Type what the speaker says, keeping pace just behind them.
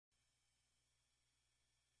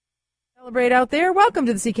Celebrate out there. Welcome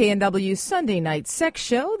to the CKNW Sunday Night Sex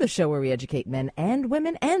Show, the show where we educate men and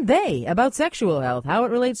women and they about sexual health, how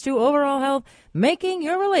it relates to overall health, making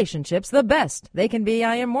your relationships the best they can be.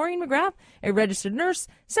 I am Maureen McGrath, a registered nurse,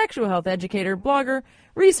 sexual health educator, blogger,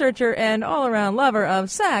 researcher, and all-around lover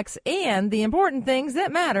of sex and the important things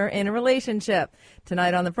that matter in a relationship.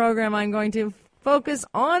 Tonight on the program, I'm going to focus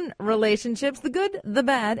on relationships, the good, the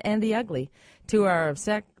bad, and the ugly. 2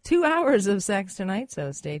 hours of sex tonight,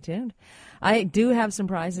 so stay tuned. I do have some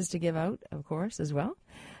prizes to give out, of course, as well.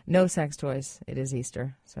 No sex toys. It is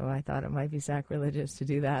Easter, so I thought it might be sacrilegious to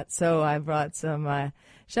do that. So I brought some,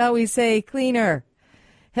 shall we say, cleaner,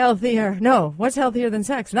 healthier. No, what's healthier than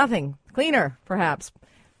sex? Nothing. Cleaner, perhaps.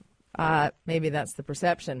 Maybe that's the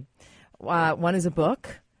perception. One is a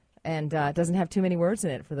book. And it doesn't have too many words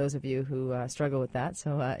in it for those of you who struggle with that.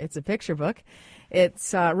 So it's a picture book.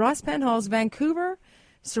 It's Ross Penhall's Vancouver,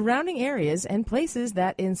 Surrounding Areas and Places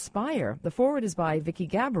That Inspire. The foreword is by Vicky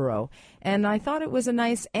Gaboreau. And I thought it was a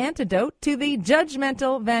nice antidote to the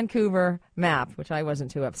judgmental Vancouver map, which I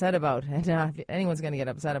wasn't too upset about. And if anyone's going to get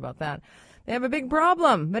upset about that, they have a big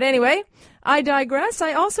problem. But anyway, I digress.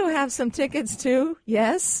 I also have some tickets to,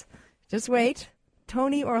 yes, just wait,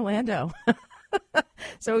 Tony Orlando.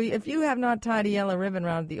 So if you have not tied a yellow ribbon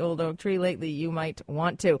around the old oak tree lately, you might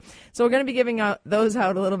want to. So we're going to be giving those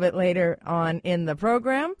out a little bit later on in the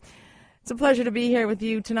program. It's a pleasure to be here with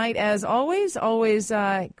you tonight, as always. Always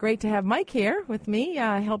great to have Mike here with me,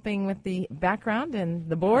 helping with the background and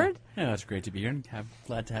the board. Yeah, it's great to be here, and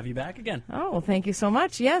glad to have you back again. Oh, well, thank you so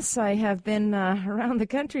much. Yes, I have been around the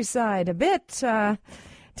countryside a bit. Tonight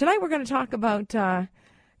we're going to talk about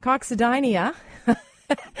coccydynia.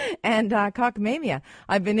 And cockamamia.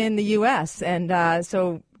 I've been in the U.S., and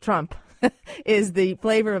so Trump is the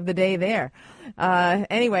flavor of the day there.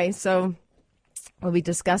 Anyway, so we'll be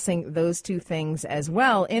discussing those two things as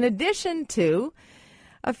well, in addition to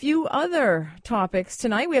a few other topics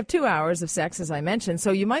tonight. We have 2 hours of sex, as I mentioned,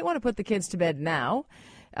 so you might want to put the kids to bed now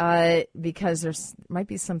because there might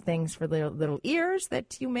be some things for little ears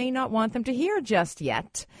that you may not want them to hear just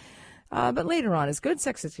yet. But later on is good.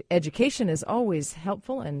 Sex education is always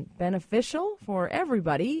helpful and beneficial for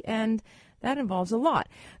everybody, and that involves a lot.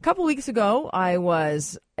 A couple weeks ago, I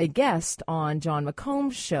was a guest on John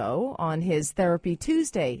McComb's show on his Therapy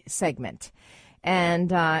Tuesday segment,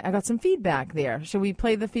 and I got some feedback there. Should we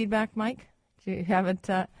play the feedback, Mike? Do you have it?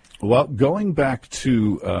 Well, going back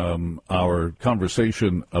to our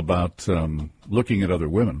conversation about looking at other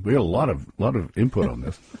women, we had a lot of input on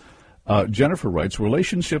this. Jennifer writes,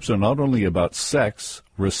 relationships are not only about sex,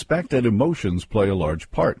 respect and emotions play a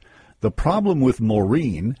large part. The problem with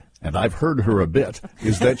Maureen, and I've heard her a bit,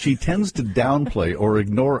 is that she tends to downplay or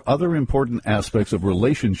ignore other important aspects of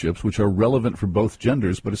relationships which are relevant for both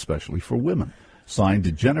genders, but especially for women.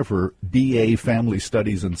 Signed, Jennifer, B.A. Family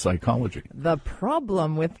Studies and Psychology. The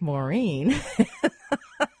problem with Maureen.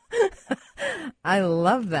 I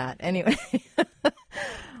love that. Anyway.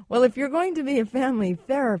 Well, if you're going to be a family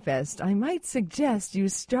therapist, I might suggest you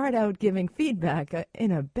start out giving feedback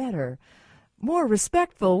in a better, more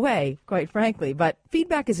respectful way, quite frankly. But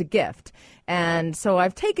feedback is a gift. And so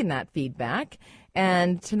I've taken that feedback.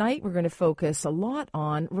 And tonight we're going to focus a lot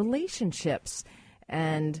on relationships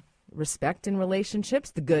and respect in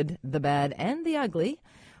relationships, the good, the bad, and the ugly.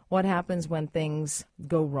 What happens when things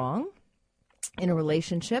go wrong in a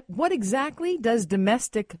relationship? What exactly does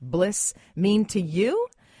domestic bliss mean to you?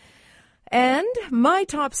 And my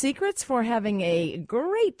top secrets for having a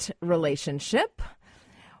great relationship.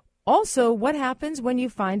 Also, what happens when you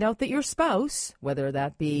find out that your spouse, whether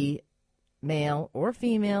that be male or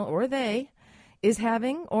female or they, is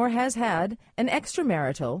having or has had an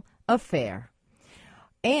extramarital affair.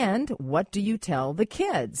 And what do you tell the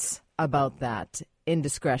kids about that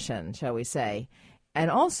indiscretion, shall we say? And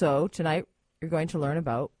also, tonight, you're going to learn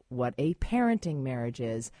about what a parenting marriage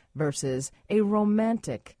is versus a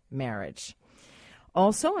romantic marriage.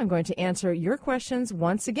 Also, I'm going to answer your questions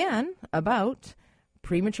once again about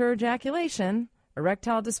premature ejaculation,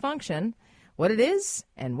 erectile dysfunction, what it is,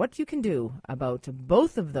 and what you can do about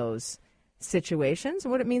both of those situations,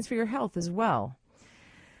 and what it means for your health as well.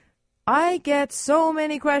 I get so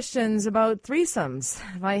many questions about threesomes.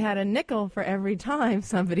 If I had a nickel for every time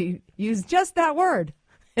somebody used just that word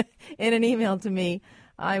in an email to me,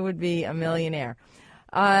 I would be a millionaire.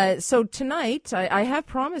 So tonight, I have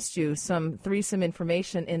promised you some threesome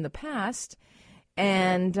information in the past,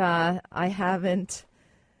 and I haven't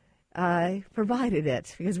provided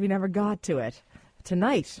it because we never got to it.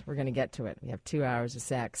 Tonight, we're going to get to it. We have 2 hours of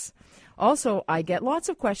sex. Also, I get lots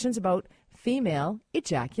of questions about female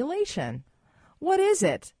ejaculation. What is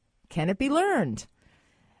it? Can it be learned?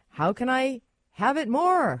 How can I have it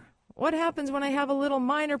more? What happens when I have a little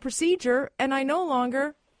minor procedure and I no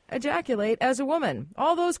longer ejaculate as a woman?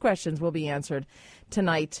 All those questions will be answered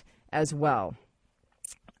tonight as well.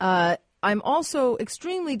 I'm also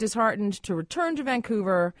extremely disheartened to return to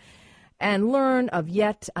Vancouver and learn of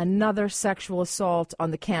yet another sexual assault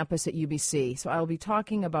on the campus at UBC. So I'll be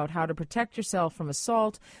talking about how to protect yourself from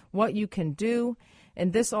assault, what you can do,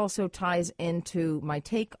 and this also ties into my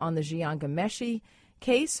take on the Jian Ghomeshi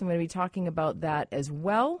case. I'm going to be talking about that as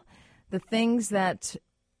well. The things that,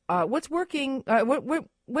 what's working, what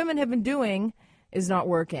women have been doing is not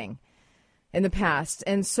working in the past.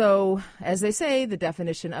 And so, as they say, the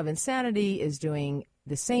definition of insanity is doing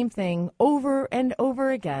the same thing over and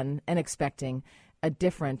over again and expecting a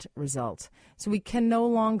different result. So we can no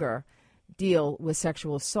longer deal with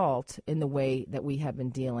sexual assault in the way that we have been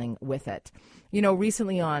dealing with it. You know,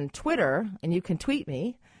 recently on Twitter, and you can tweet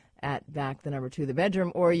me at @the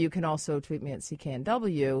bedroom, or you can also tweet me at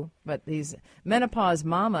CKNW, but these menopause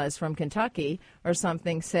mamas from Kentucky or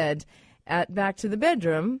something said at Back to the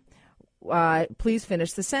Bedroom, please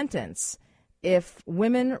finish the sentence. If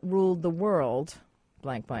women ruled the world,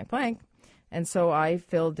 blank, blank, blank. And so I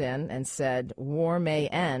filled in and said, war may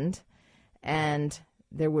end and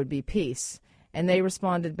there would be peace. And they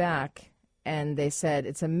responded back and they said,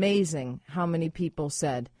 it's amazing how many people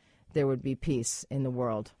said there would be peace in the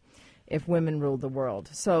world if women ruled the world.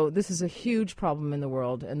 So this is a huge problem in the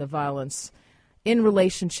world, and the violence in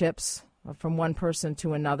relationships from one person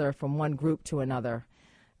to another, from one group to another.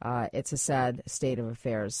 It's a sad state of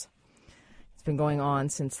affairs. It's been going on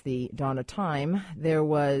since the dawn of time. There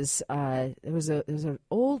was an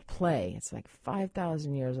old play. It's like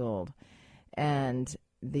 5,000 years old, and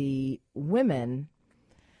the women,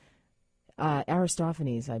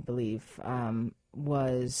 Aristophanes, I believe,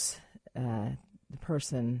 was the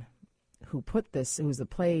person who put this. Who was the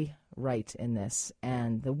playwright in this,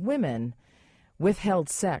 and the women withheld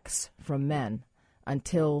sex from men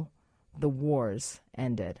until the wars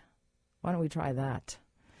ended. Why don't we try that?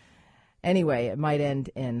 Anyway, it might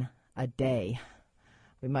end in a day.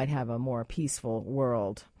 We might have a more peaceful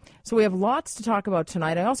world. So we have lots to talk about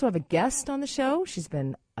tonight. I also have a guest on the show. She's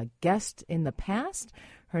been a guest in the past.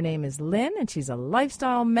 Her name is Lynn, and she's a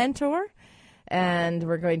lifestyle mentor. And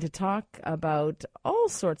we're going to talk about all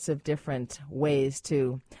sorts of different ways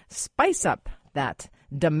to spice up that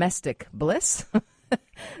domestic bliss,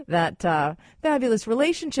 that fabulous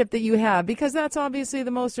relationship that you have, because that's obviously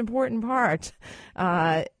the most important part.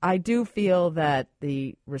 I do feel that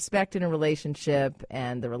the respect in a relationship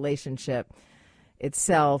and the relationship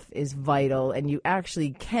itself is vital, and you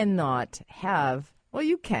actually cannot have, well,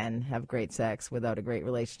 you can have great sex without a great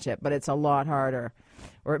relationship, but it's a lot harder,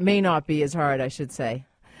 or it may not be as hard, I should say.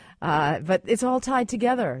 But it's all tied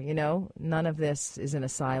together, you know. None of this is in a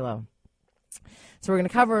silo. So we're going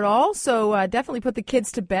to cover it all. So definitely put the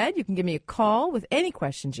kids to bed. You can give me a call with any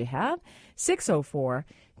questions you have,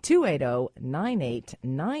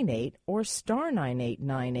 604-280-9898 or star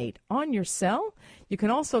 9898 on your cell. You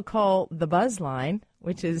can also call the Buzz line,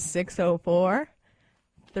 which is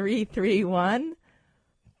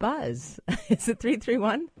 604-331-BUZZ. Is it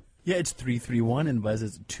 331? Yeah, it's 331, and Buzz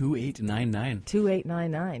is 2899.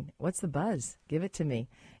 2899. What's the buzz? Give it to me.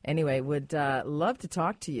 Anyway, would love to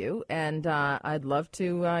talk to you, and I'd love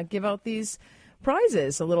to give out these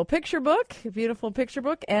prizes, a little picture book, a beautiful picture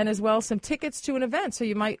book, and as well some tickets to an event. So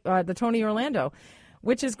you might, the Tony Orlando,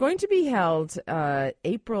 which is going to be held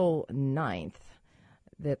April 9th.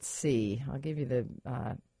 Let's see. I'll give you the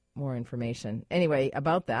more information anyway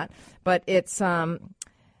about that. But it's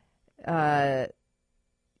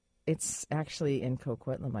actually in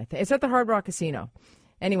Coquitlam, I think. It's at the Hard Rock Casino.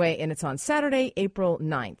 Anyway, and it's on Saturday, April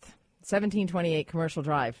 9th, 1728 Commercial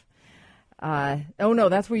Drive. Oh, no,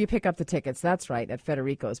 that's where you pick up the tickets. That's right, at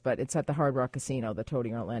Federico's, but it's at the Hard Rock Casino, the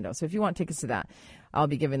Tony Orlando. So if you want tickets to that, I'll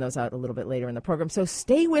be giving those out a little bit later in the program. So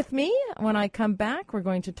stay with me. When I come back, we're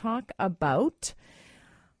going to talk about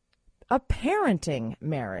a parenting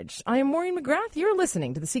marriage. I am Maureen McGrath. You're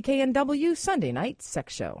listening to the CKNW Sunday Night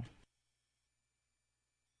Sex Show.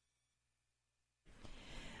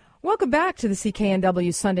 Welcome back to the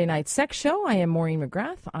CKNW Sunday Night Sex Show. I am Maureen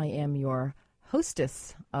McGrath. I am your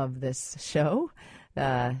hostess of this show,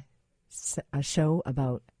 a show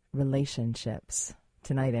about relationships.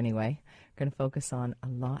 Tonight, anyway, we're going to focus on a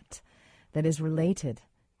lot that is related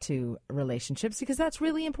to relationships, because that's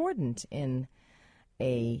really important in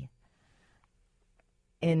an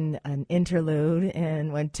interlude.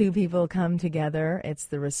 And when two people come together, it's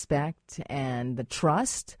the respect and the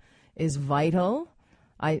trust is vital.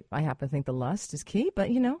 I happen to think the lust is key,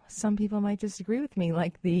 but, you know, some people might disagree with me,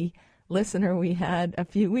 like the listener we had a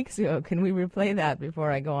few weeks ago. Can we replay that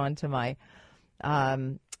before I go on to my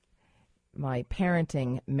my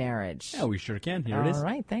parenting marriage? Yeah, we sure can. Here it is. All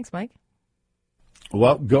right. Thanks, Mike.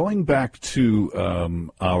 Well, going back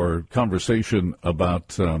to our conversation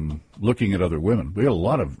about looking at other women, we had a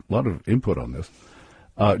lot of input on this.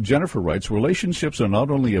 Jennifer writes, relationships are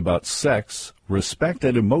not only about sex, respect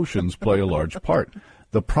and emotions play a large part.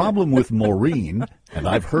 The problem with Maureen, and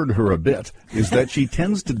I've heard her a bit, is that she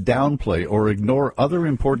tends to downplay or ignore other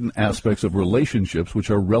important aspects of relationships which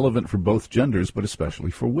are relevant for both genders, but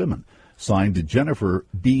especially for women. Signed, Jennifer,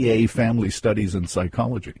 B.A. Family Studies and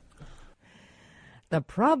Psychology. The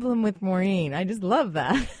problem with Maureen. I just love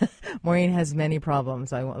that. Maureen has many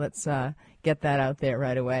problems. Let's get that out there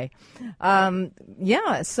right away.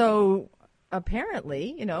 So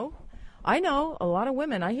apparently, I know a lot of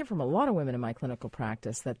women, I hear from a lot of women in my clinical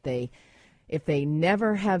practice that if they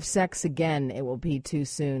never have sex again, it will be too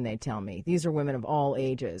soon, they tell me. These are women of all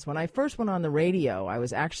ages. When I first went on the radio, I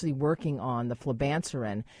was actually working on the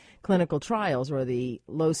flibanserin clinical trials, or the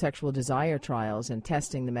low sexual desire trials, and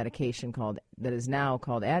testing the medication that is now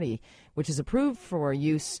called Addyi, which is approved for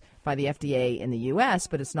use by the FDA in the U.S.,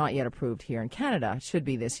 but it's not yet approved here in Canada. It should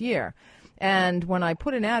be this year. And when I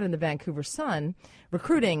put an ad in the Vancouver Sun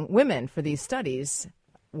recruiting women for these studies,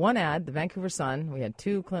 one ad, the Vancouver Sun, we had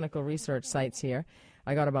 2 clinical research sites here.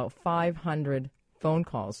 I got about 500 phone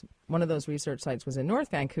calls. One of those research sites was in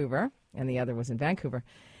North Vancouver, and the other was in Vancouver.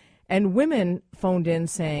 And women phoned in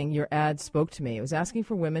saying, your ad spoke to me. It was asking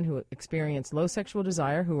for women who experience low sexual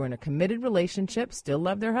desire, who are in a committed relationship, still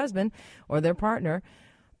love their husband or their partner,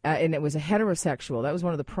 and it was a heterosexual. That was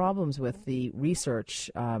one of the problems with the research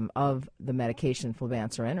of the medication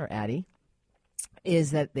flibanserin, or Addyi,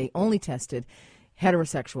 is that they only tested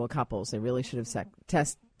heterosexual couples. They really should have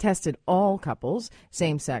tested all couples,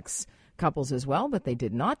 same-sex couples as well, but they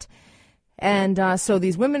did not. And so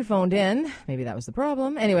these women phoned in. Maybe that was the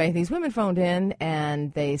problem. Anyway, these women phoned in,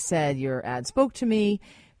 and they said, your ad spoke to me.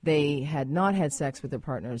 They had not had sex with their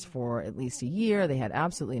partners for at least a year. They had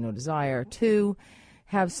absolutely no desire to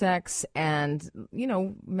have sex. And,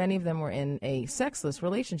 many of them were in a sexless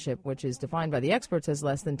relationship, which is defined by the experts as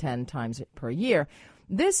less than 10 times per year.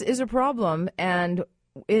 This is a problem, and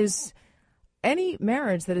is any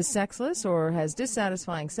marriage that is sexless or has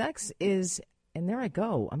dissatisfying sex is, and there I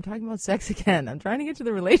go, I'm talking about sex again. I'm trying to get to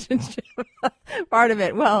the relationship part of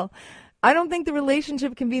it. Well, I don't think the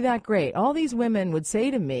relationship can be that great. All these women would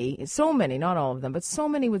say to me, so many, not all of them, but so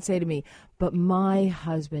many would say to me, but my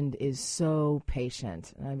husband is so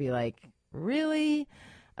patient. And I'd be like, really?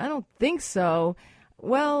 I don't think so.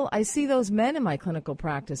 Well, I see those men in my clinical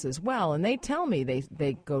practice as well, and they tell me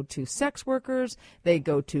they go to sex workers, they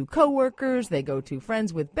go to coworkers, they go to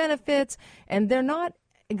friends with benefits, and they're not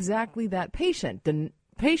exactly that patient.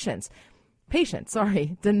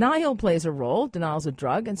 Denial plays a role. Denial's a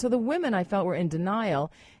drug. And so the women, I felt, were in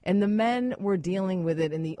denial, and the men were dealing with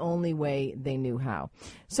it in the only way they knew how.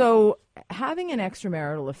 So having an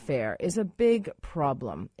extramarital affair is a big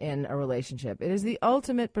problem in a relationship. It is the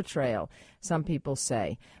ultimate betrayal, some people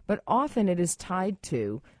say. But often it is tied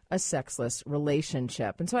to a sexless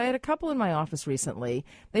relationship. And so I had a couple in my office recently.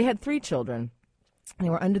 They had 3 children. They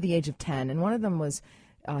were under the age of 10, and one of them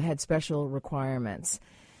had special requirements.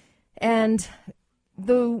 And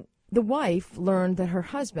the wife learned that her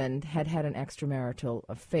husband had an extramarital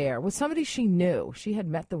affair with somebody she knew. She had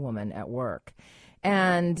met the woman at work.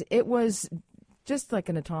 And it was just like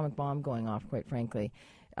an atomic bomb going off, quite frankly,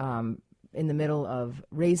 in the middle of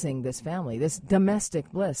raising this family, this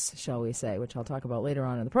domestic bliss, shall we say, which I'll talk about later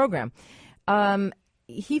on in the program.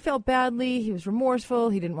 He felt badly. He was remorseful.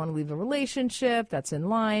 He didn't want to leave the relationship. That's in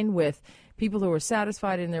line with people who were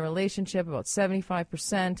satisfied in their relationship, about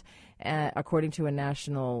 75%, according to a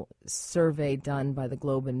national survey done by the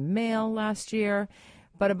Globe and Mail last year.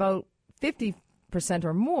 But about 50%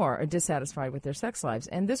 or more are dissatisfied with their sex lives.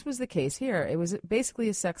 And this was the case here. It was basically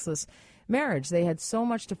a sexless marriage. They had so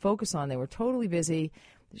much to focus on. They were totally busy.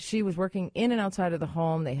 She was working in and outside of the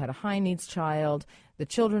home. They had a high-needs child. The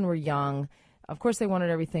children were young. Of course, they wanted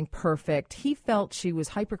everything perfect. He felt she was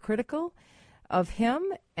hypercritical of him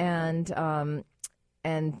and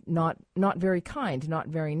not very kind, not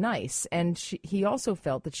very nice. And he also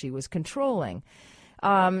felt that she was controlling.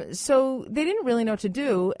 So they didn't really know what to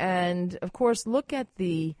do. And, of course, look at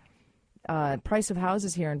the price of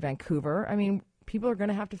houses here in Vancouver. I mean, people are going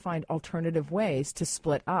to have to find alternative ways to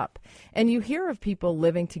split up. And you hear of people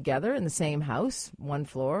living together in the same house, one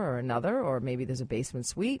floor or another, or maybe there's a basement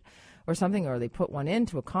suite or something, or they put one in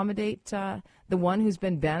to accommodate the one who's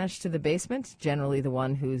been banished to the basement, generally the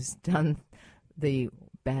one who's done the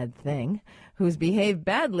bad thing, who's behaved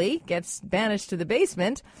badly gets banished to the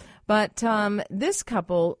basement. But this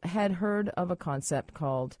couple had heard of a concept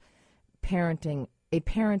called a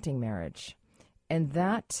parenting marriage, and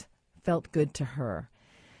that felt good to her.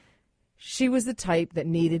 She was the type that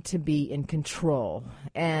needed to be in control,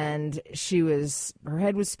 and her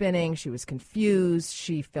head was spinning, she was confused,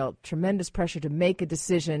 she felt tremendous pressure to make a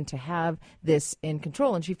decision to have this in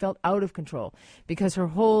control, and she felt out of control because her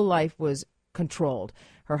whole life was controlled.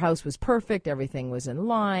 Her house was perfect, everything was in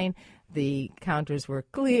line, the counters were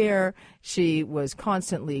clear, she was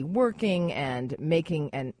constantly working and making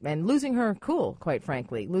and losing her cool, quite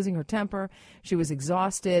frankly, losing her temper. She was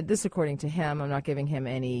exhausted. This according to him. I'm not giving him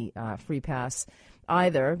any free pass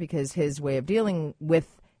either, because his way of dealing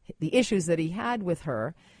with the issues that he had with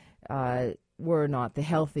her were not the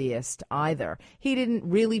healthiest either. He didn't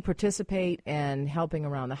really participate in helping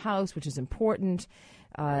around the house, which is important.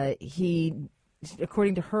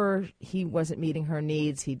 According to her, he wasn't meeting her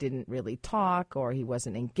needs. He didn't really talk, or he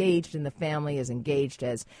wasn't engaged in the family, as engaged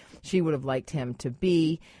as she would have liked him to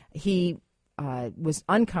be. He was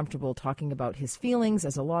uncomfortable talking about his feelings,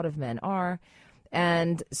 as a lot of men are.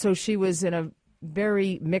 And so she was in a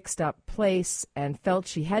very mixed up place and felt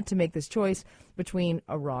she had to make this choice between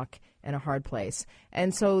a rock and a hard place.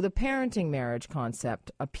 And so the parenting marriage concept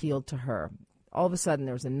appealed to her. All of a sudden,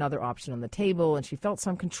 there was another option on the table, and she felt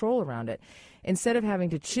some control around it. Instead of having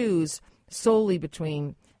to choose solely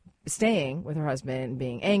between staying with her husband and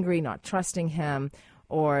being angry, not trusting him,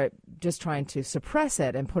 or just trying to suppress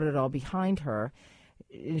it and put it all behind her,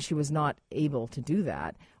 she was not able to do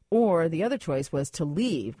that. Or the other choice was to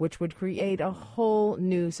leave, which would create a whole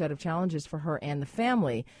new set of challenges for her and the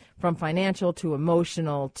family, from financial to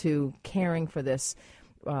emotional to caring for this,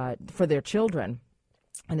 for their children,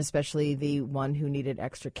 and especially the one who needed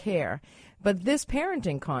extra care. But this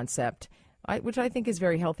parenting concept, which I think is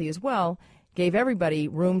very healthy as well, gave everybody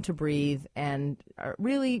room to breathe and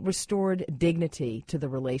really restored dignity to the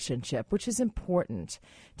relationship, which is important,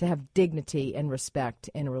 to have dignity and respect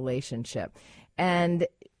in a relationship. And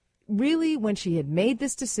really, when she had made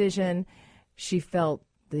this decision, she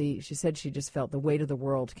said she just felt the weight of the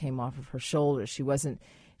world came off of her shoulders. She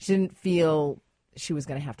didn't feel she was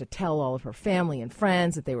going to have to tell all of her family and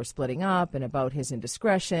friends that they were splitting up and about his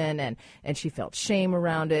indiscretion, and she felt shame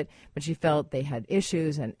around it, but she felt they had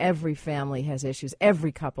issues, and every family has issues,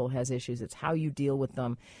 every couple has issues. It's how you deal with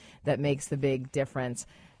them that makes the big difference.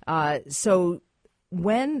 So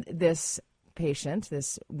when this patient,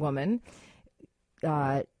 this woman,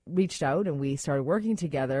 reached out and we started working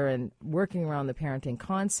together and working around the parenting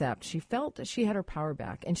concept, she felt that she had her power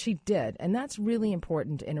back, and she did. And that's really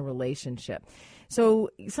important in a relationship. So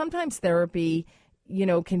sometimes therapy,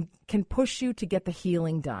 can push you to get the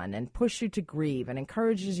healing done and push you to grieve and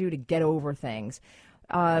encourages you to get over things.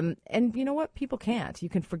 And you know what? People can't. You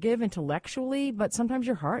can forgive intellectually, but sometimes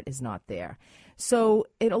your heart is not there. So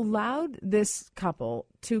it allowed this couple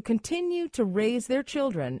to continue to raise their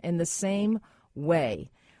children in the same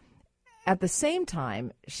way. At the same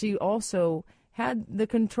time, she also had the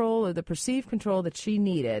control, or the perceived control, that she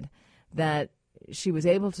needed, that she was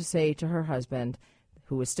able to say to her husband,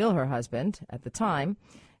 who was still her husband at the time,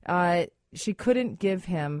 she couldn't give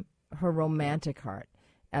him her romantic heart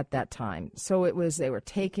at that time. So they were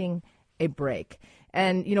taking a break.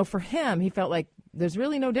 And, for him, he felt like there's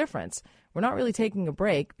really no difference. We're not really taking a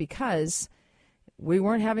break because we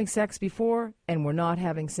weren't having sex before and we're not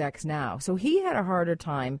having sex now. So he had a harder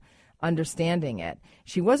time understanding it.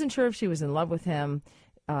 She wasn't sure if she was in love with him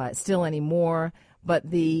still anymore, but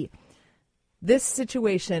this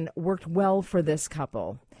situation worked well for this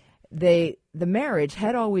couple. The marriage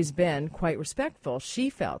had always been quite respectful.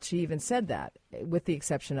 She even said that, with the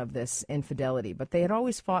exception of this infidelity. But they had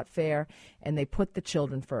always fought fair, and they put the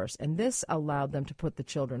children first. And this allowed them to put the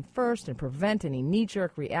children first and prevent any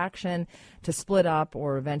knee-jerk reaction to split up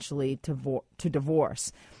or eventually to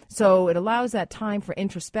divorce. So it allows that time for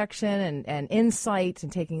introspection and insight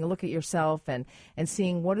and taking a look at yourself and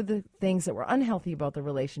seeing what are the things that were unhealthy about the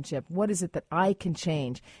relationship, what is it that I can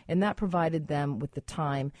change, and that provided them with the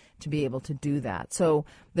time to be able to do that. So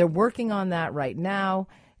they're working on that right now,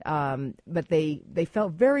 but they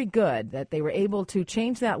felt very good that they were able to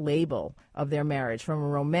change that label of their marriage from a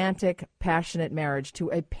romantic, passionate marriage to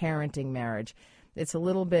a parenting marriage. It's a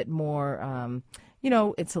little bit more,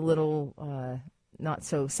 it's a little not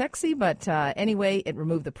so sexy, but anyway, it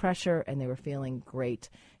removed the pressure, and they were feeling great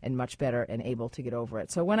and much better and able to get over it.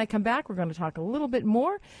 So when I come back, we're going to talk a little bit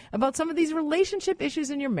more about some of these relationship issues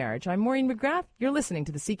in your marriage. I'm Maureen McGrath. You're listening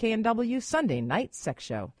to the CKNW Sunday Night Sex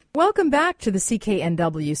Show. Welcome back to the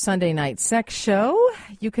CKNW Sunday Night Sex Show.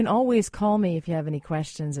 You can always call me if you have any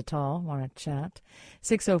questions at all, want to chat.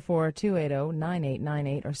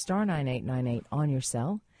 604-280-9898 or star 9898 on your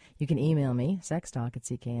cell. You can email me,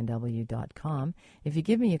 sextalk@cknw.com. If you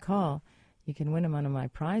give me a call, you can win one of my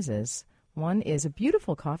prizes. One is a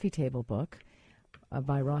beautiful coffee table book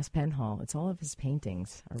by Ross Penhall. It's all of his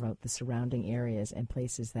paintings about the surrounding areas and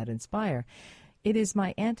places that inspire. It is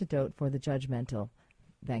my antidote for the judgmental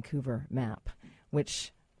Vancouver map,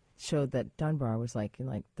 which showed that Dunbar was like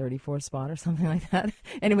in 34th spot or something like that.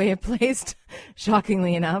 Anyway, it placed,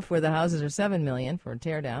 shockingly enough, where the houses are $7 million for a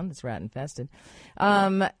teardown. It's rat infested.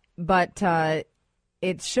 But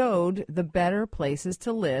it showed the better places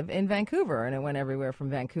to live in Vancouver, and it went everywhere from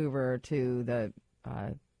Vancouver to the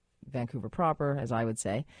Vancouver proper, as I would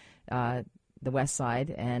say, the west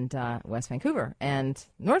side, and West Vancouver, and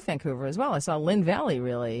North Vancouver as well. I saw Lynn Valley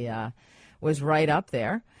really was right up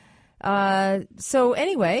there. So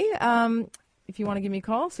anyway, if you want to give me a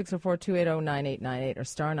call, 604-280-9898 or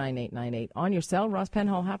star 9898 on your cell. Ross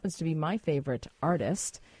Penhall happens to be my favorite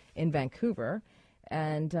artist in Vancouver.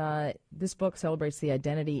 And this book celebrates the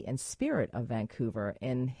identity and spirit of Vancouver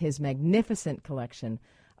in his magnificent collection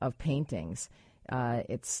of paintings.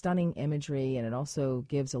 It's stunning imagery, and it also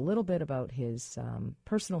gives a little bit about his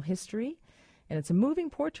personal history. And it's a moving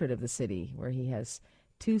portrait of the city where he has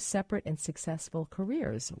two separate and successful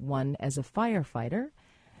careers, one as a firefighter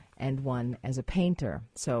and one as a painter.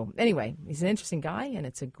 So anyway, he's an interesting guy, and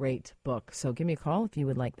it's a great book. So give me a call if you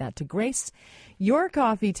would like that to grace your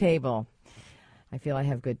coffee table. I feel I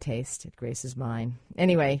have good taste. It graces mine.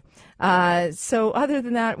 Anyway, so other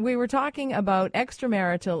than that, we were talking about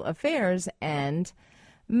extramarital affairs and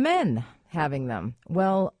men having them.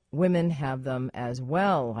 Well, women have them as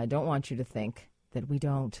well. I don't want you to think that we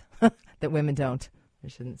don't, that women don't. I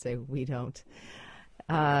shouldn't say we don't.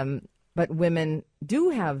 But women do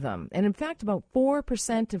have them. And in fact, about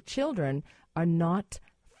 4% of children are not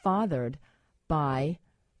fathered by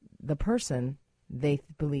the person they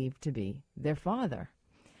believe to be their father.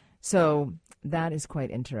 So that is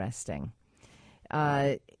quite interesting.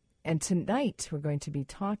 And tonight we're going to be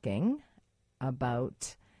talking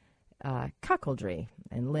about cuckoldry.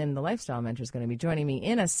 And Lynn, the lifestyle mentor, is going to be joining me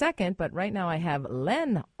in a second. But right now I have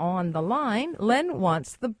Len on the line. Len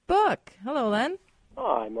wants the book. Hello, Len.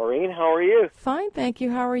 Hi, Maureen. How are you? Fine, thank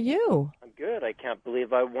you. How are you? I'm good. I can't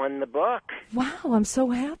believe I won the book. Wow, I'm so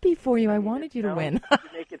happy for you. I wanted you to win. You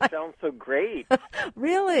make it sound so great.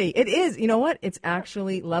 Really? It is. You know what? It's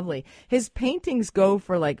actually lovely. His paintings go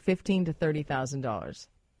for like $15,000 to $30,000.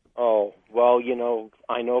 Oh, well,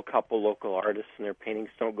 I know a couple local artists, and their paintings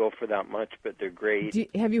don't go for that much, but they're great.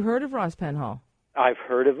 Have you heard of Ross Penhall? I've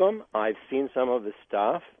heard of him. I've seen some of his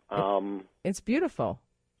stuff. It's beautiful.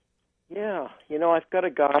 Yeah. I've got a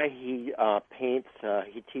guy, he paints,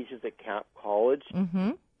 he teaches at Camp College.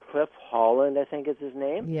 Mm-hmm. Cliff Holland, I think is his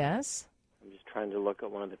name. Yes. I'm just trying to look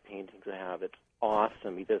at one of the paintings I have. It's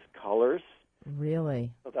awesome. He does colors.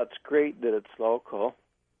 Really? So that's great that it's local.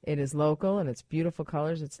 It is local, and it's beautiful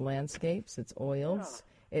colors. It's landscapes. It's oils.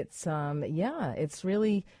 Yeah. It's, it's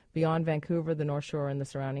really beyond Vancouver, the North Shore, and the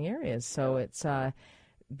surrounding areas. So it's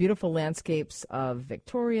beautiful landscapes of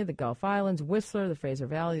Victoria, the Gulf Islands, Whistler, the Fraser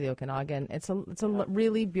Valley, the Okanagan. It's a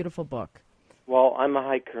really beautiful book. Well, I'm a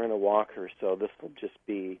hiker and a walker, so this will just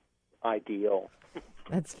be ideal.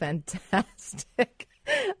 That's fantastic.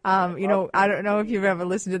 I don't know if you've ever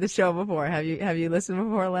listened to the show before. Have you listened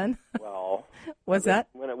before, Len? Well, what's that?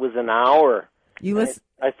 When it was an hour. You listen.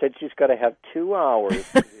 I said she's got to have 2 hours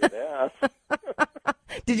to do this.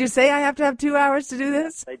 Did you say I have to have 2 hours to do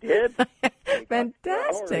this? I did.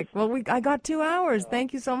 Fantastic. Well, I got 2 hours.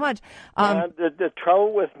 Thank you so much. The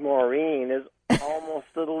trouble with Maureen is almost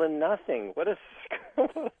little and nothing. What a...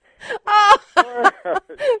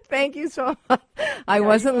 Thank you so much. I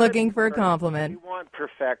wasn't looking for a compliment. You want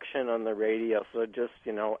perfection on the radio, so just,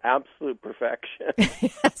 absolute perfection.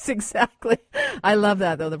 Yes, exactly. I love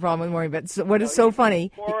that, though, the problem with Maureen. But what is so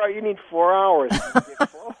funny... You need 4 hours.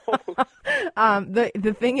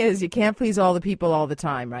 The thing is, you can't please all the people all the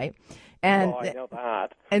time, right? And I know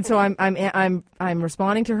that. And so I'm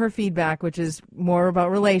responding to her feedback, which is more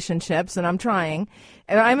about relationships, and I'm trying.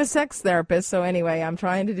 And I'm a sex therapist, so anyway, I'm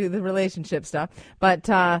trying to do the relationship stuff. But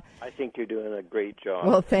I think you're doing a great job.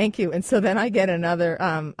 Well, thank you. And so then I get another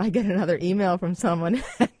email from someone,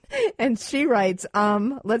 and she writes,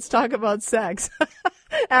 "Let's talk about sex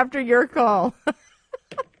after your call."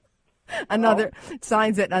 Another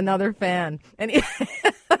signs it, another fan. And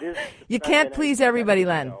you can't please everybody,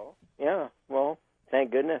 Len. Yeah, well,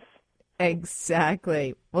 thank goodness.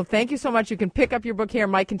 Exactly. Well, thank you so much. You can pick up your book here.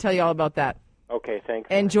 Mike can tell you all about that. Okay, thanks.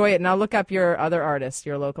 Enjoy it. And I'll look up your other artist,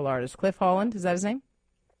 your local artist. Cliff Holland, is that his name?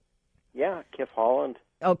 Yeah, Kip Holland.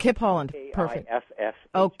 Oh, Kip Holland. Perfect. Kiff.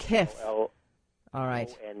 Oh, Kiff. All right.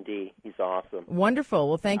 O-N-D. He's awesome. Wonderful.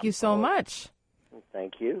 Well, thank you so much.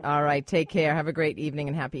 Thank you. All right. Take care. Have a great evening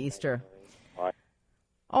and happy Easter. Bye.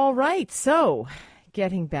 All right. So,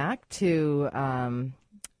 getting back to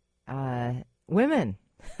women,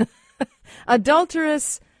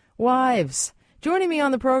 adulterous wives. Joining me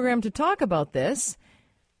on the program to talk about this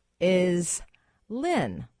is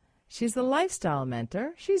Lynn. She's the lifestyle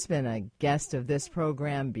mentor. She's been a guest of this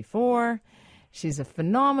program before. She's a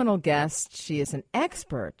phenomenal guest. She is an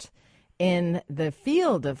expert in the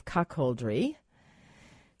field of cuckoldry.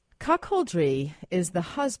 Cuckoldry is the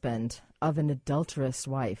husband of an adulterous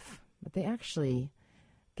wife, but they actually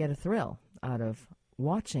get a thrill out of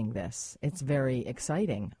watching this. It's very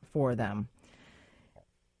exciting for them.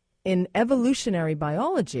 In evolutionary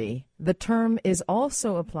biology, the term is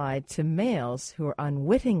also applied to males who are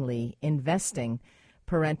unwittingly investing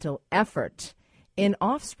parental effort in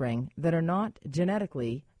offspring that are not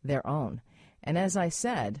genetically their own. And as I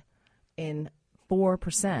said, in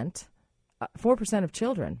 4% of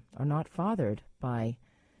children are not fathered by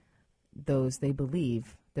those they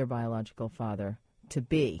believe their biological father to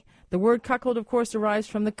be. The word cuckold, of course, derives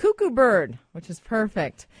from the cuckoo bird, which is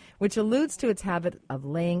perfect, which alludes to its habit of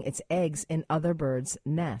laying its eggs in other birds'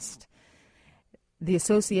 nest. The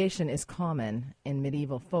association is common in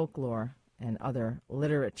medieval folklore and other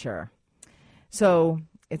literature. So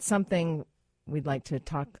it's something we'd like to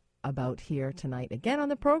talk about here tonight again on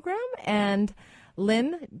the program, and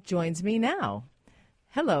Lynn joins me now.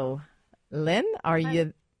 Hello, Lynn.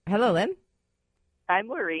 Hello, Lynn. I'm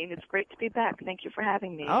Maureen. It's great to be back. Thank you for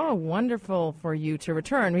having me. Oh, wonderful for you to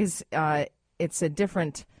return. Because it's a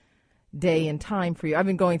different day and time for you. I've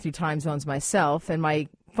been going through time zones myself, and my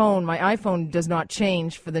iPhone does not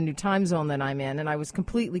change for the new time zone that I'm in, and I was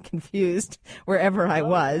completely confused wherever I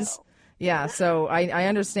was. Wow. Yeah, so I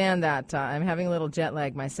understand that. I'm having a little jet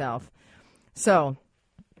lag myself. So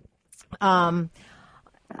we're going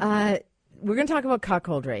to talk about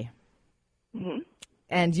cuckoldry. Mm-hmm.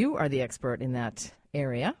 And you are the expert in that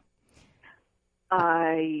area.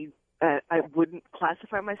 I wouldn't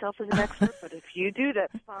classify myself as an expert, but if you do,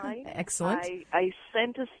 that's fine. Excellent. I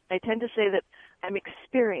tend to say that I'm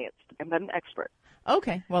experienced. I'm not an expert.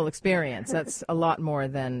 Okay, well, experience. That's a lot more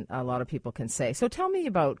than a lot of people can say. So tell me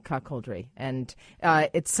about cuckoldry. And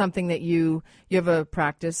it's something that you have a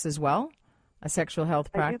practice as well, a sexual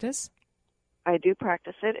health practice? I do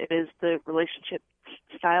practice it. It is the relationship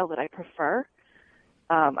style that I prefer.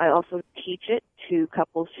 I also teach it to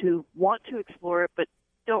couples who want to explore it but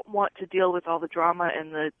don't want to deal with all the drama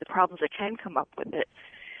and the problems that can come up with it,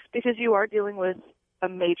 because you are dealing with a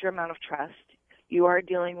major amount of trust. You are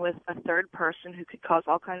dealing with a third person who could cause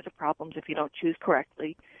all kinds of problems if you don't choose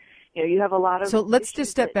correctly. You know, you have a lot of... So let's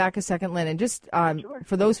just step back a second, Lynn, and just Sure.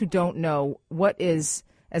 For those who don't know, what is,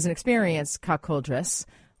 as an experienced cuckoldress,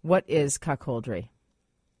 what is cuckoldry?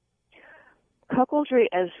 Cuckoldry,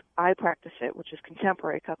 as I practice it, which is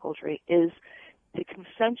contemporary cuckoldry, is the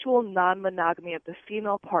consensual non-monogamy of the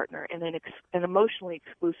female partner in an emotionally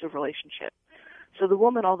exclusive relationship. So the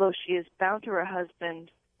woman, although she is bound to her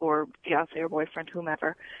husband or fiancé or boyfriend,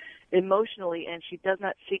 whomever, emotionally, and she does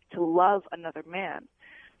not seek to love another man,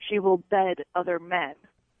 she will bed other men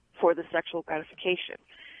for the sexual gratification.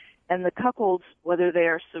 And the cuckolds, whether they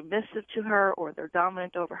are submissive to her or they're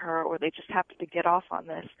dominant over her or they just happen to get off on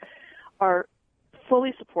this, are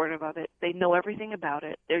fully supportive of it. They know everything about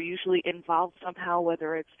it. They're usually involved somehow,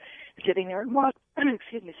 whether it's sitting there and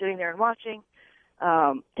watching,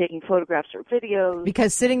 taking photographs or videos.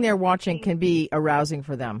 Because sitting there watching can be arousing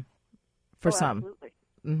for them, for some. Absolutely.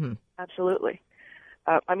 Mm-hmm. Absolutely.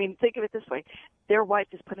 I mean, think of it this way. Their wife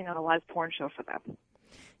is putting on a live porn show for them.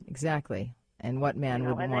 Exactly. And what man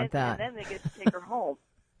wouldn't want that? And then they get to take her home.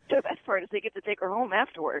 The best part is they get to take her home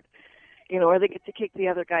afterward. Or they get to kick the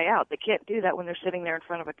other guy out. They can't do that when they're sitting there in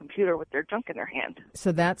front of a computer with their junk in their hand.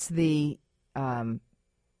 So that's the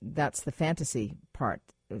fantasy part.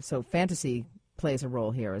 So fantasy plays a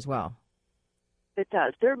role here as well. It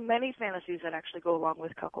does. There are many fantasies that actually go along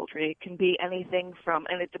with cuckoldry. It can be anything from,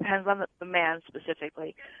 and it depends on the man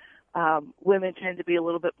specifically. Women tend to be a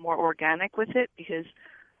little bit more organic with it because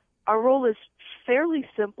our role is fairly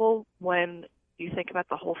simple when you think about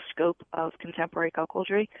the whole scope of contemporary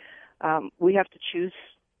cuckoldry. We have to choose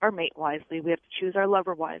our mate wisely, we have to choose our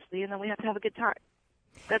lover wisely, and then we have to have a good time.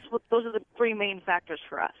 Those are the three main factors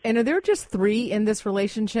for us. And are there just three in this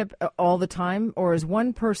relationship all the time, or is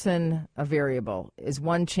one person a variable? Is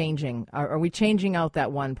one changing? Are we changing out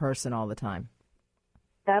that one person all the time?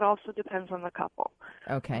 That also depends on the couple.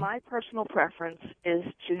 Okay. My personal preference is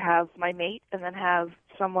to have my mate and then have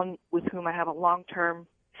someone with whom I have a long-term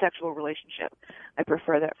sexual relationship. I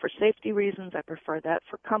prefer that for safety reasons. I prefer that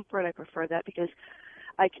for comfort. I prefer that because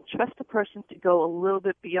I can trust the person to go a little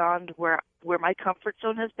bit beyond where my comfort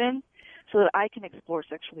zone has been so that I can explore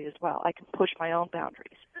sexually as well. I can push my own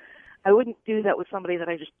boundaries. I wouldn't do that with somebody that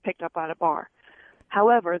I just picked up at a bar.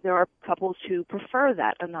 However, there are couples who prefer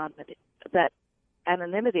that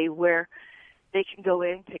anonymity where they can go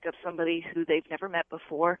in, pick up somebody who they've never met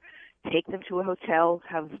before, take them to a hotel,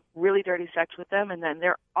 have really dirty sex with them, and then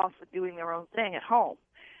they're off doing their own thing at home,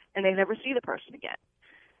 and they never see the person again.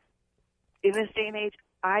 In this day and age,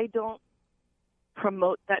 I don't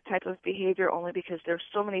promote that type of behavior only because there's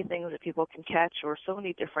so many things that people can catch or so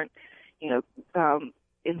many different,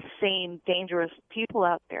 insane, dangerous people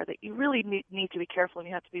out there that you really need to be careful, and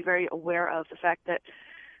you have to be very aware of the fact that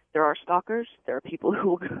there are stalkers, there are people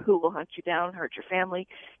who will hunt you down, hurt your family,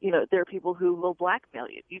 there are people who will blackmail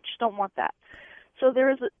you. You just don't want that. So there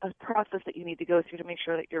is a process that you need to go through to make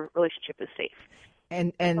sure that your relationship is safe.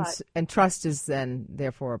 And trust is then,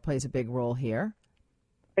 therefore, plays a big role here.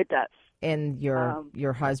 It does. In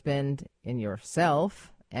your husband, in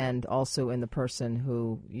yourself, and also in the person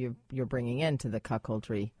who you're bringing into the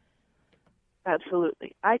cuckoldry.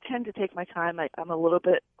 Absolutely. I tend to take my time. I'm a little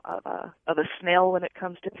bit of a snail when it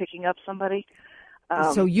comes to picking up somebody.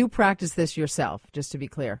 So you practice this yourself, just to be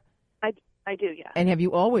clear? I do, yeah. And have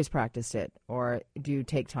you always practiced it, or do you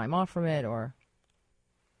take time off from it, or?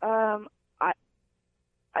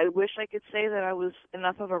 I wish I could say that I was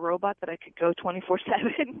enough of a robot that I could go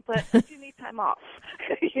 24/7, but I do need time off.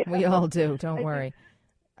 We all do. Don't worry.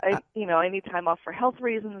 I need time off for health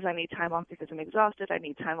reasons. I need time off because I'm exhausted. I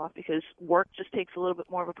need time off because work just takes a little bit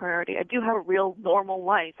more of a priority. I do have a real normal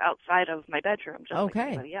life outside of my bedroom, just like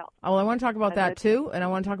everybody else. Well, I want to talk about that too, and I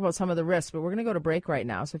want to talk about some of the risks, but we're going to go to break right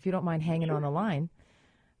now, so if you don't mind hanging on the line,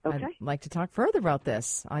 okay. I'd like to talk further about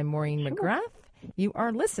this. I'm Maureen McGrath. You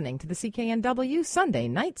are listening to the CKNW Sunday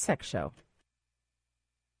Night Sex Show.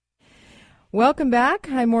 Welcome back.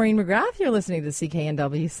 I'm Maureen McGrath. You're listening to the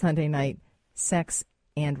CKNW Sunday Night Sex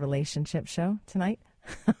and Relationship Show tonight,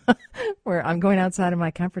 where I'm going outside of my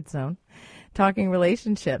comfort zone, talking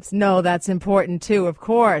relationships. No, that's important too, of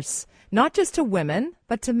course, not just to women,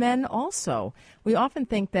 but to men also. We often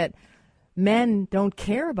think that men don't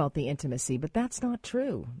care about the intimacy, but that's not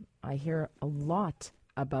true. I hear a lot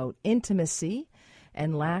about intimacy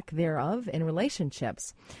and lack thereof in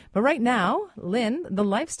relationships. But right now, Lynn, the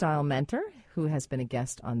lifestyle mentor, who has been a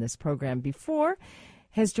guest on this program before,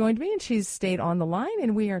 has joined me, and she's stayed on the line,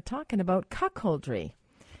 and we are talking about cuckoldry.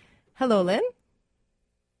 Hello, Lynn.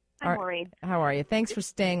 Hi, Maureen. How are you? Thanks for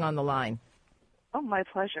staying on the line. Oh, my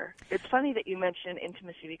pleasure. It's funny that you mention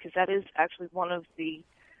intimacy because that is actually one of the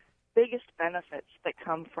biggest benefits that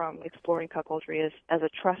come from exploring cuckoldry as a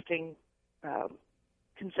trusting,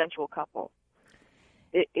 consensual couple.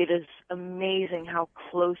 It is amazing how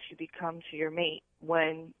close you become to your mate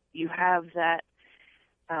when you have that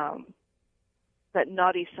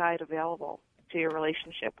naughty side available to your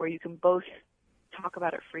relationship where you can both talk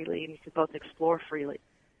about it freely and you can both explore freely.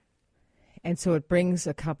 And so it brings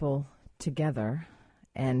a couple together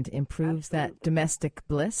and improves that domestic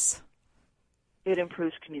bliss. It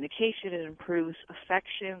improves communication, it improves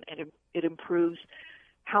affection, it improves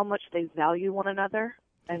how much they value one another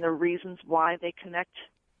and the reasons why they connect.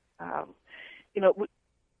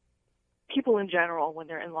 People in general, when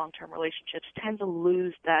they're in long-term relationships, tend to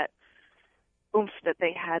lose that oomph that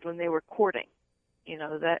they had when they were courting.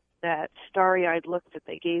 That starry-eyed look that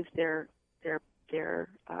they gave their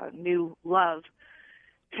new love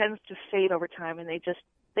tends to fade over time, and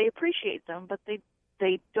they appreciate them, but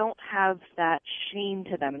they don't have that sheen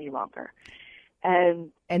to them any longer.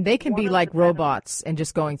 And they can be like robots and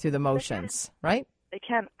just going through the motions, right? They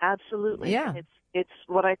can, absolutely. Yeah. It's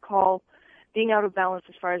what I call being out of balance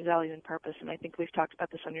as far as value and purpose, and I think we've talked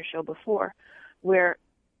about this on your show before, where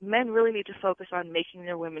men really need to focus on making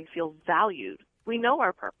their women feel valued. We know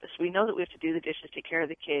our purpose. We know that we have to do the dishes, take care of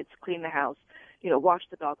the kids, clean the house, wash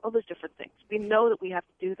the dog, all those different things. We know that we have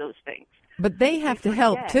to do those things. But they have to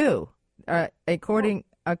help too. According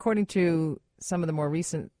to some of the more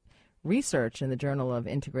recent research in the Journal of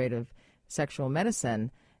Integrative Sexual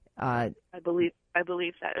Medicine, I believe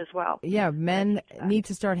that as well. Yeah, men need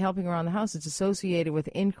to start helping around the house. It's associated with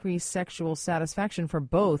increased sexual satisfaction for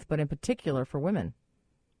both, but in particular for women.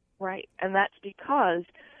 Right, and that's because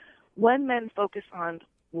when men focus on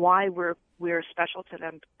why we're special to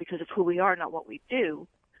them because of who we are, not what we do,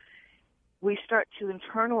 we start to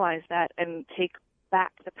internalize that and take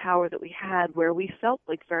back the power that we had where we felt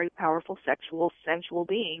like very powerful, sexual, sensual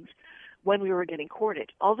beings when we were getting courted.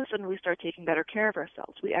 All of a sudden we start taking better care of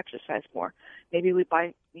ourselves. We exercise more. Maybe we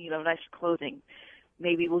buy, nicer clothing.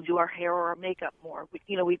 Maybe we'll do our hair or our makeup more. We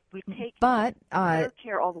take better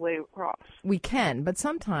care all the way across. We can, but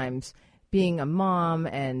sometimes being a mom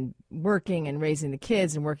and working and raising the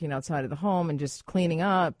kids and working outside of the home and just cleaning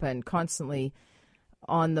up and constantly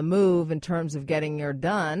on the move in terms of getting your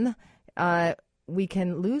done, we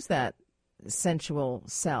can lose that sensual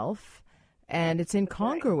self, and it's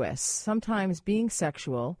incongruous. Right. Sometimes being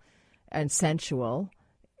sexual and sensual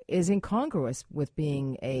is incongruous with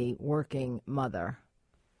being a working mother.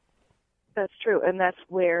 That's true, and that's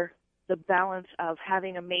where the balance of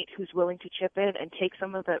having a mate who's willing to chip in and take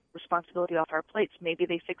some of the responsibility off our plates. Maybe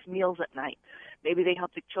they fix meals at night. Maybe they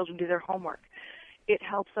help the children do their homework. It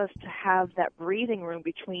helps us to have that breathing room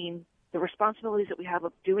between the responsibilities that we have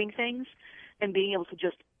of doing things and being able to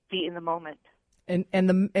just be in the moment.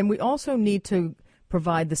 And we also need to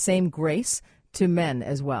provide the same grace to men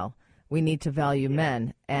as well. We need to value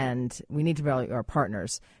men, and we need to value our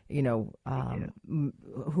partners. Whoever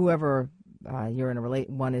you're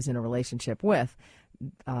one is in a relationship with,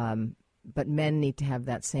 but men need to have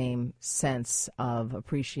that same sense of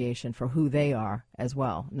appreciation for who they are as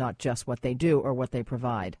well, not just what they do or what they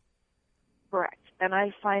provide. Correct. And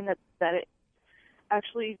I find that it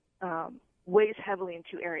actually weighs heavily in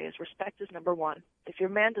two areas. Respect is number one. If your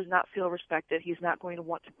man does not feel respected, he's not going to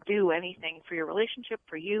want to do anything for your relationship,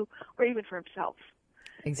 for you, or even for himself.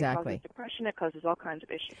 Exactly. It causes depression. It causes all kinds of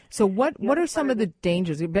issues. So what are some of the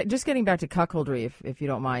dangers? Just getting back to cuckoldry, if you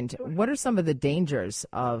don't mind, sure. What are some of the dangers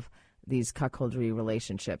of these cuckoldry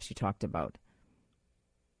relationships you talked about?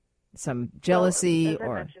 Some jealousy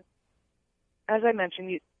As I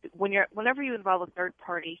mentioned, whenever you involve a third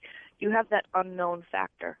party, you have that unknown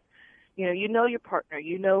factor. You know your partner.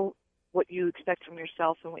 You know what you expect from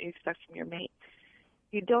yourself and what you expect from your mate.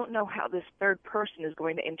 You don't know how this third person is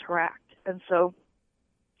going to interact. And so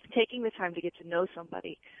taking the time to get to know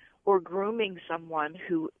somebody or grooming someone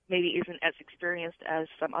who maybe isn't as experienced as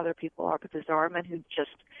some other people are, because there are men who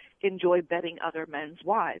just enjoy betting other men's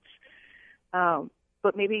wives.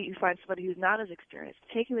 But maybe you find somebody who's not as experienced,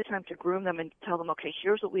 taking the time to groom them and tell them, okay,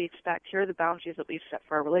 here's what we expect. Here are the boundaries that we've set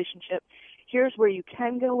for our relationship. Here's where you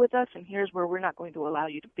can go with us, and here's where we're not going to allow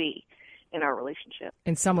you to be in our relationship.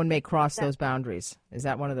 And someone may cross those boundaries. Is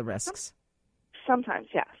that one of the risks? Sometimes,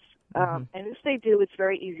 yes. And if they do, it's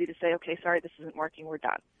very easy to say, okay, sorry, this isn't working, we're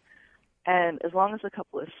done. And as long as the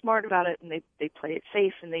couple is smart about it and they play it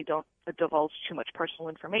safe and they don't divulge too much personal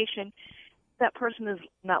information, that person is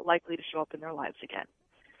not likely to show up in their lives again.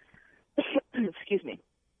 Excuse me.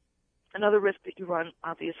 Another risk that you run,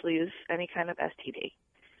 obviously, is any kind of STD.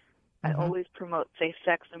 I always promote safe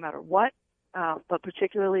sex no matter what, but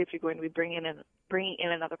particularly if you're going to be bringing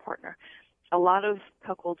in another partner. A lot of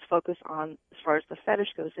cuckolds focus on, as far as the fetish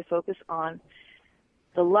goes, they focus on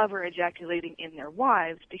the lover ejaculating in their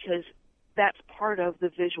wives because that's part of the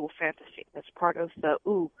visual fantasy. That's part of the,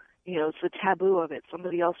 it's the taboo of it.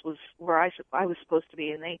 Somebody else was where I was supposed to be,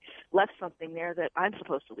 and they left something there that I'm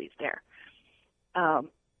supposed to leave there.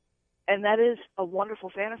 And that is a wonderful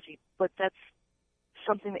fantasy, but that's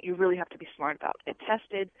something that you really have to be smart about and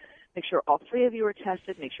tested. Make sure all three of you are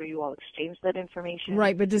tested. Make sure you all exchange that information.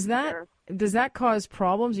 Right, but does that cause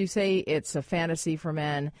problems? You say it's a fantasy for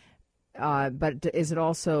men, but is it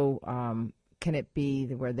also can it be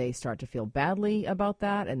where they start to feel badly about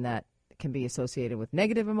that, and that can be associated with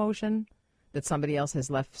negative emotion, that somebody else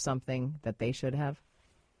has left something that they should have?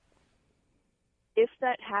 If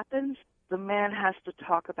that happens, the man has to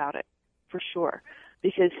talk about it for sure,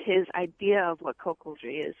 because his idea of what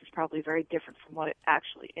cuckoldry is probably very different from what it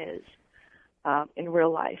actually is in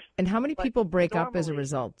real life. And how many people break up as a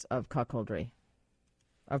result of cuckoldry,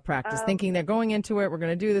 of practice, thinking they're going into it, we're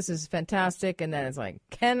going to do this is fantastic, and then it's like,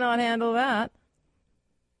 cannot handle that?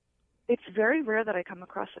 It's very rare that I come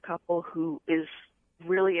across a couple who is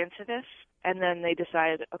really into this, and then they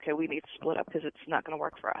decide, okay, we need to split up because it's not going to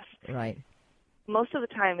work for us. Right. Most of the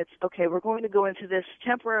time it's, okay, we're going to go into this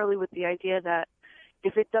temporarily with the idea that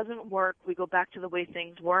if it doesn't work, we go back to the way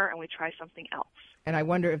things were and we try something else. And I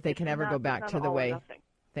wonder if they can ever go back to the way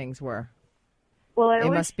things were. Well, it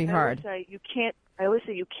must be hard. I always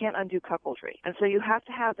say you can't undo cuckoldry. And so you have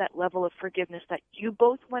to have that level of forgiveness that you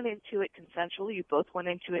both went into it consensually, you both went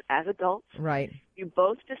into it as adults. Right. You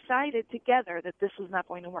both decided together that this was not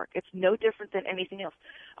going to work. It's no different than anything else.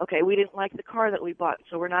 Okay, we didn't like the car that we bought,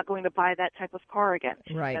 so we're not going to buy that type of car again.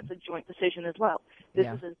 Right. That's a joint decision as well. This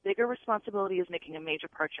Yeah. is as big a responsibility as making a major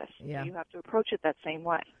purchase. Yeah. So you have to approach it that same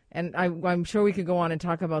way. And I'm sure we could go on and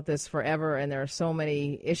talk about this forever, and there are so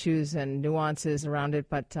many issues and nuances around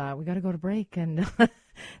it, but we got to go to break. And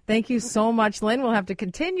thank you so much, Lynn. We'll have to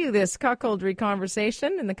continue this cuckoldry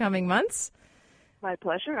conversation in the coming months. My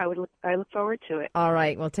pleasure. I look forward to it. All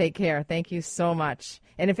right. Well, take care. Thank you so much.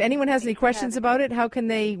 And if anyone has any questions about it, how can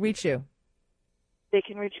they reach you? They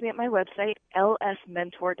can reach me at my website,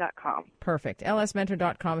 lsmentor.com. Perfect.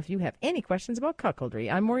 lsmentor.com if you have any questions about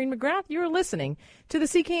cuckoldry. I'm Maureen McGrath. You're listening to the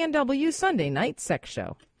CKNW Sunday Night Sex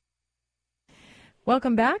Show.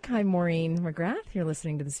 Welcome back. I'm Maureen McGrath. You're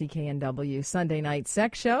listening to the CKNW Sunday Night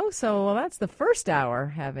Sex Show. So that's the first hour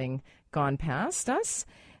having gone past us.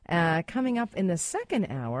 Coming up in the second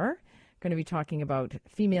hour, going to be talking about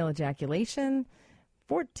female ejaculation,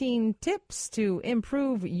 14 tips to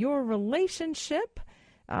improve your relationship,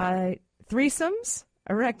 threesomes,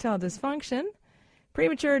 erectile dysfunction,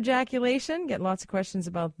 premature ejaculation, get lots of questions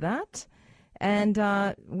about that. And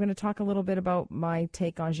I'm going to talk a little bit about my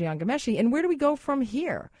take on Jian Ghomeshi. And where do we go from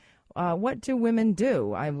here? What do women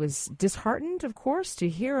do? I was disheartened, of course, to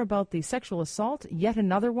hear about the sexual assault, yet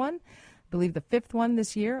another one. I believe the fifth one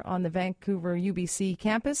this year on the Vancouver UBC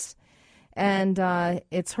campus. And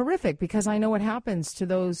it's horrific because I know what happens to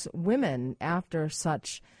those women after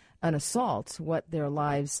such an assault, what their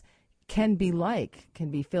lives can be like, can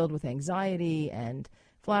be filled with anxiety and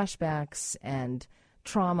flashbacks and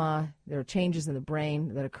trauma. There are changes in the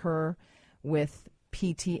brain that occur with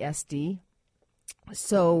PTSD.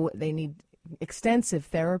 So they need extensive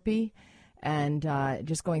therapy. And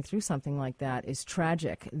just going through something like that is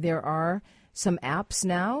tragic. There are some apps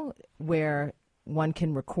now where one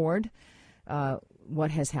can record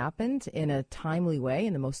what has happened in a timely way,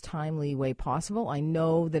 in the most timely way possible. I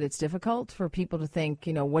know that it's difficult for people to think,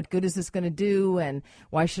 what good is this going to do, and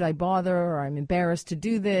why should I bother, or I'm embarrassed to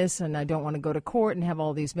do this, and I don't want to go to court and have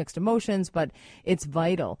all these mixed emotions, but it's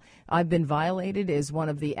vital. I've Been Violated is one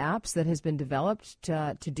of the apps that has been developed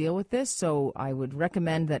to deal with this, so I would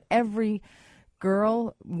recommend that every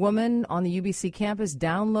girl, woman on the UBC campus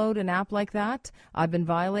download an app like that, I've Been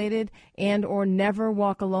Violated, and or never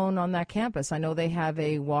walk alone on that campus. I know they have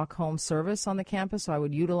a walk home service on the campus, so I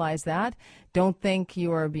would utilize that. Don't think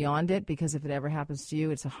you are beyond it, because if it ever happens to you,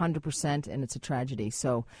 it's 100% and it's a tragedy.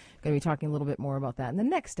 So I'm going to be talking a little bit more about that in the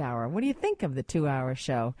next hour. What do you think of the 2-hour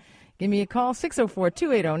show? Give me a call,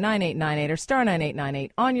 604-280-9898 or star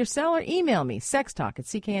 9898 on your cell, or email me,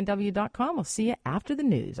 sextalk@cknw.com. We'll see you after the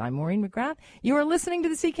news. I'm Maureen McGrath. You are listening to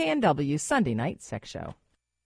the CKNW Sunday Night Sex Show.